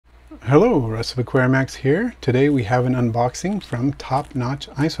Hello, Russ of Aquarimax here. Today we have an unboxing from Notch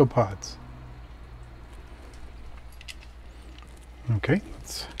Isopods. Okay,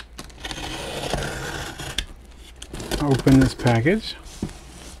 let's open this package.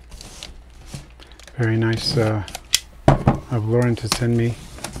 Very nice of Lauren to send me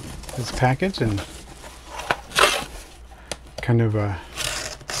this package, and kind of a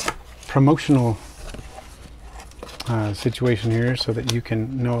promotional situation here so that you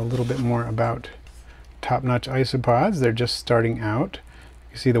can know a little bit more about Notch Isopods. They're just starting out.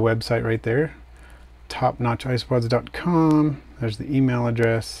 You see the website right there, topnotchisopods.com. There's the email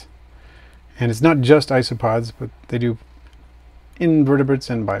address, and it's not just isopods, but they do invertebrates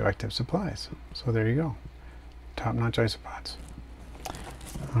and bioactive supplies. So there you go, Notch Isopods.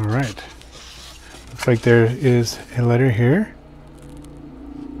 All right, looks like there is a letter here.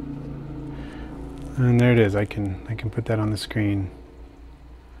 And there it is. I can put that on the screen.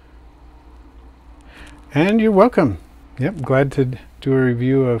 And you're welcome. Yep, glad to do a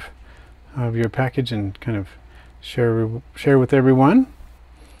review of your package and kind of share with everyone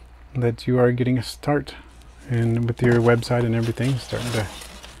that you are getting a start and with your website and everything, starting to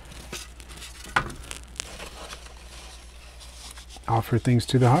offer things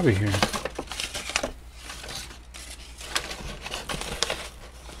to the hobby here.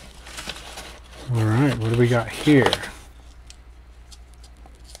 All right, what do we got here?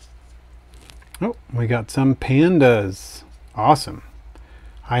 Oh, we got some pandas. Awesome.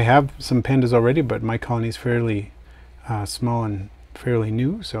 I have some pandas already, but my colony is fairly small and fairly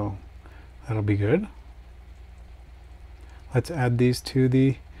new, so that'll be good. Let's add these to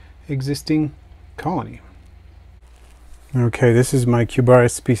the existing colony. Okay, this is my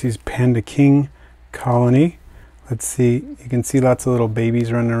Cubaris species Panda King colony. Let's see, you can see lots of little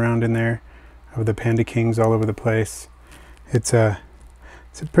babies running around in there of the Panda Kings all over the place. It's a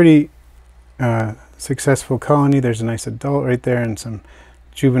pretty successful colony. There's a nice adult right there and some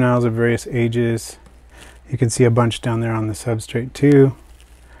juveniles of various ages. You can see a bunch down there on the substrate too.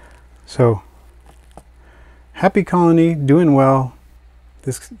 So happy colony, doing well.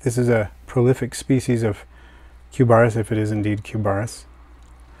 This is a prolific species of Cubaris, if it is indeed Cubaris.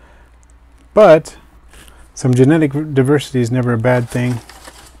 But some genetic diversity is never a bad thing.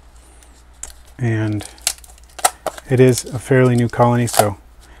 And it is a fairly new colony, so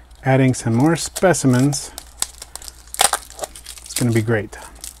adding some more specimens, it's going to be great.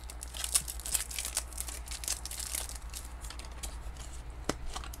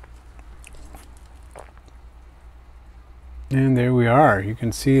 And there we are. You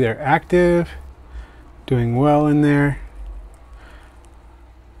can see they're active, doing well in there.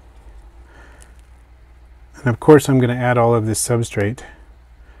 And of course I'm going to add all of this substrate.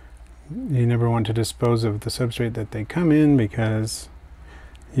 You never want to dispose of the substrate that they come in, because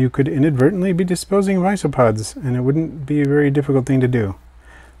you could inadvertently be disposing of isopods, and it wouldn't be a very difficult thing to do.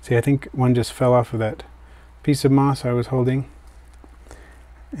 See, I think one just fell off of that piece of moss I was holding,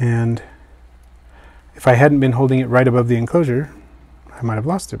 and if I hadn't been holding it right above the enclosure, I might have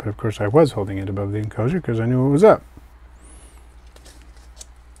lost it, but of course I was holding it above the enclosure because I knew it was up.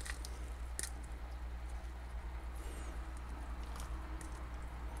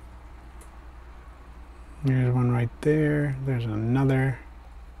 There's one right there. There's another.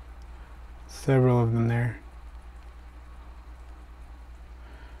 Several of them there.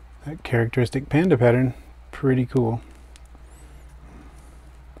 That characteristic panda pattern, pretty cool.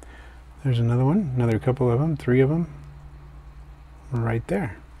 There's another one, another couple of them, 3 of them, right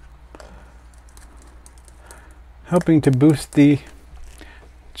there. Helping to boost the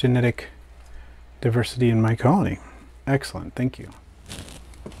genetic diversity in my colony. Excellent, thank you.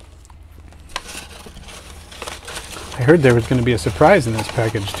 I heard there was going to be a surprise in this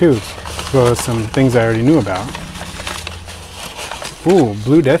package too, as well as some things I already knew about. Ooh,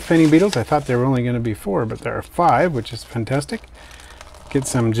 blue death feigning beetles. I thought there were only going to be 4, but there are 5, which is fantastic. Get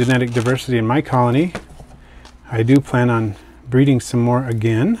some genetic diversity in my colony. I do plan on breeding some more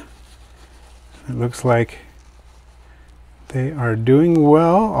again. It looks like they are doing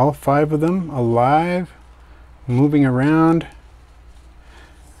well, all 5 of them alive, moving around.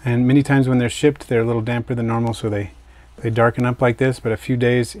 And many times when they're shipped, they're a little damper than normal, so they darken up like this, but a few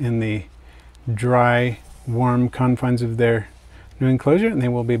days in the dry, warm confines of their new enclosure, and they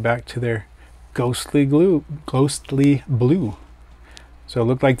will be back to their ghostly blue. So it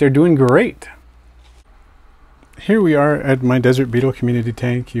looked like they're doing great. Here we are at my desert beetle community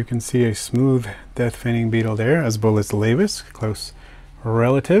tank. You can see a smooth death feigning beetle there, Asbolus laevis, close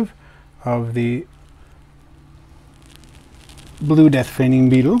relative of the blue death feigning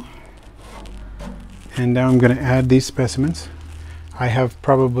beetle. And now I'm going to add these specimens. I have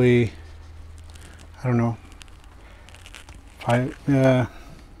probably, I don't know, I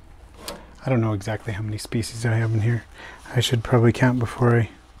don't know exactly how many species I have in here. I should probably count before I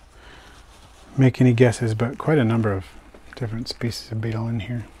make any guesses, but quite a number of different species of beetle in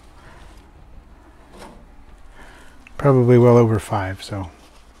here. Probably well over 5, so.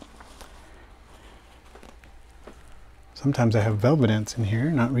 Sometimes I have velvet ants in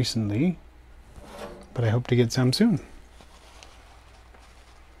here, not recently, but I hope to get some soon.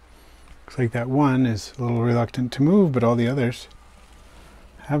 Looks like that one is a little reluctant to move, but all the others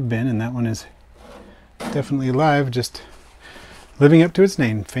have been, and that one is definitely alive, just living up to its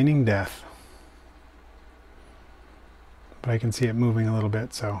name, feigning death. But I can see it moving a little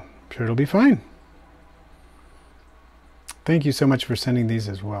bit, so I'm sure it'll be fine. Thank you so much for sending these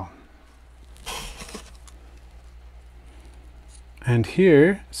as well. And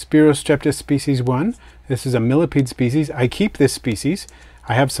here, Spirostreptus species 1. This is a millipede species. I keep this species.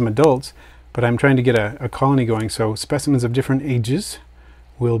 I have some adults, but I'm trying to get a colony going, so specimens of different ages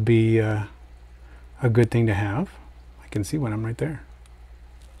will be a good thing to have. I can see one of them right there.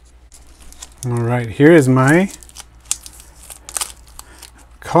 All right, here is my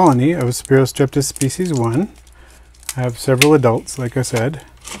colony of Spirostreptus species 1. I have several adults, like I said.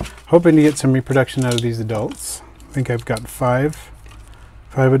 Hoping to get some reproduction out of these adults. I think I've got five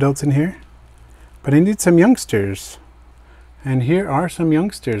adults in here. But I need some youngsters. And here are some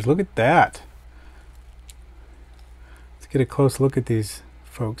youngsters. Look at that. Let's get a close look at these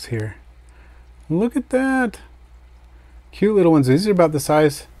folks here. Look at that. Cute little ones. These are about the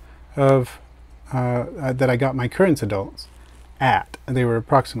size of that I got my current adults at. They were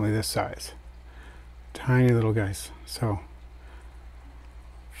approximately this size. Tiny little guys. So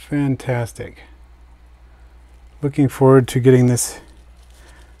fantastic. Looking forward to getting this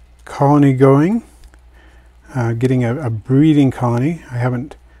colony going, getting a breeding colony. I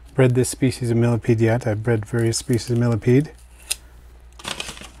haven't bred this species of millipede yet. I've bred various species of millipede,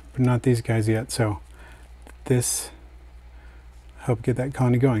 but not these guys yet. So this helped get that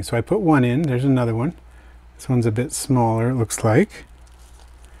colony going. So I put one in. There's another one. This one's a bit smaller, it looks like.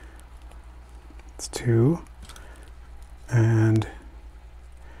 It's 2. And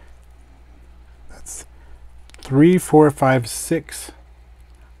that's 3, 4, 5, 6.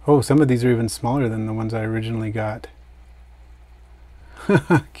 Oh, some of these are even smaller than the ones I originally got.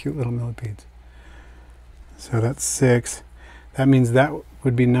 Cute little millipedes. So that's 6. That means that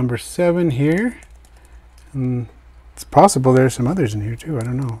would be number 7 here. And it's possible there are some others in here too. I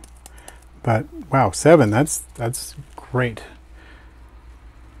don't know. But wow, 7. That's great.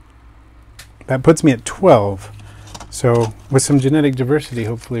 That puts me at 12. So with some genetic diversity,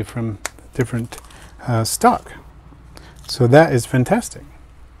 hopefully from different stock. So that is fantastic.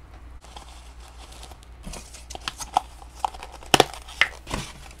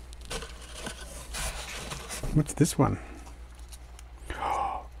 What's this one?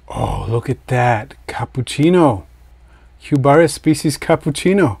 Oh, look at that. Cappuccino. Cubaris species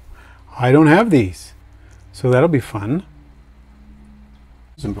cappuccino. I don't have these. So that'll be fun.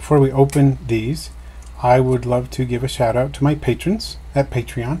 And before we open these, I would love to give a shout out to my patrons at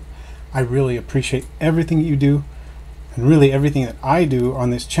Patreon. I really appreciate everything you do, and really everything that I do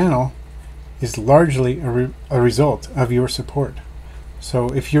on this channel is largely a result of your support. So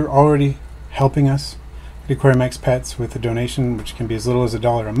if you're already helping us at Aquarium X Pets with a donation, which can be as little as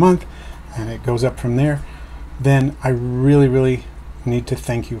 $1 a month, and it goes up from there, then I really need to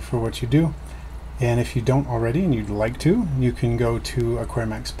thank you for what you do. And if you don't already and you'd like to, you can go to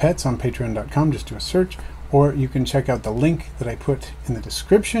Aquarium X Pets on patreon.com, just do a search, or you can check out the link that I put in the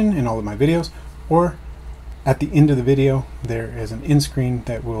description in all of my videos, or at the end of the video there is an end screen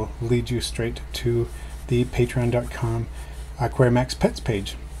that will lead you straight to the patreon.com Aquarium X Pets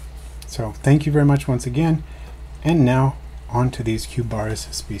page. So thank you very much once again, and now on to these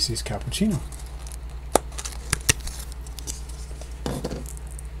Cubaris species cappuccino.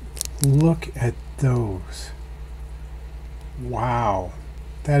 Look at those. Wow,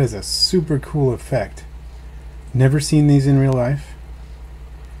 that is a super cool effect. Never seen these in real life,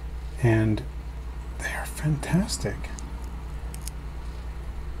 and they are fantastic.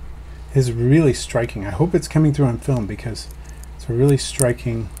 It's really striking. I hope it's coming through on film, because it's a really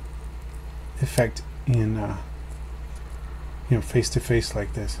striking effect in you know, face to face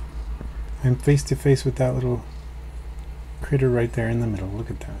like this. I'm face to face with that little critter right there in the middle. Look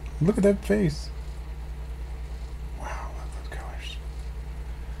at that. Look at that face. Wow, love those colors.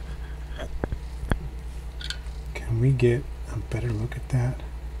 Can we get a better look at that?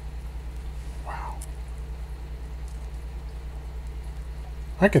 Wow.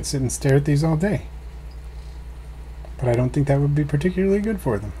 I could sit and stare at these all day. but I don't think that would be particularly good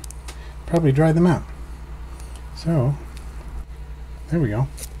for them. Probably dry them out. So, there we go.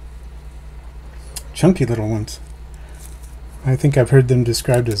 Chunky little ones. I think I've heard them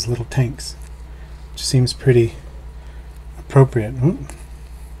described as little tanks, which seems pretty appropriate. Oh,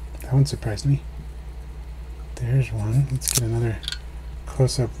 that one surprised me. There's one. Let's get another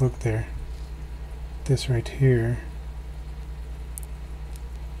close-up look there. This right here.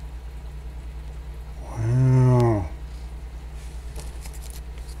 Wow.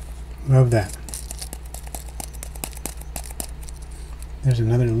 Love that. There's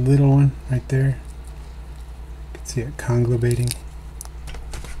another little one right there. You can see it conglobating.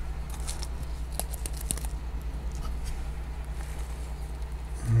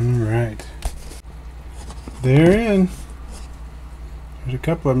 Alright. They're in. There's a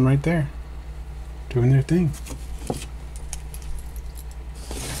couple of them right there, doing their thing.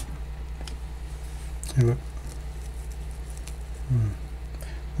 Hey, look.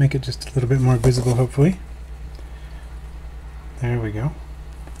 Make it just a little bit more visible, hopefully. There we go.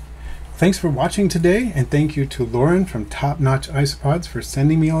 Thanks for watching today, and thank you to Lauren from Notch Isopods for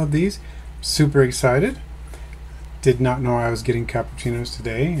sending me all of these. Super excited. Did not know I was getting cappuccinos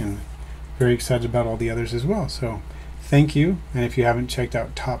today, and very excited about all the others as well. So thank you, and if you haven't checked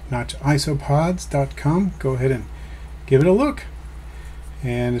out topnotchisopods.com, go ahead and give it a look.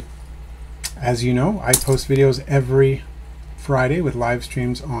 And as you know, I post videos every Friday with live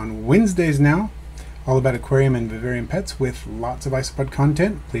streams on Wednesdays now, all about aquarium and vivarium pets with lots of isopod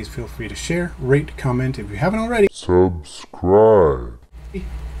content. Please feel free to share, rate, comment if you haven't already. Subscribe.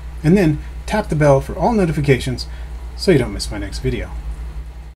 And then tap the bell for all notifications so you don't miss my next video.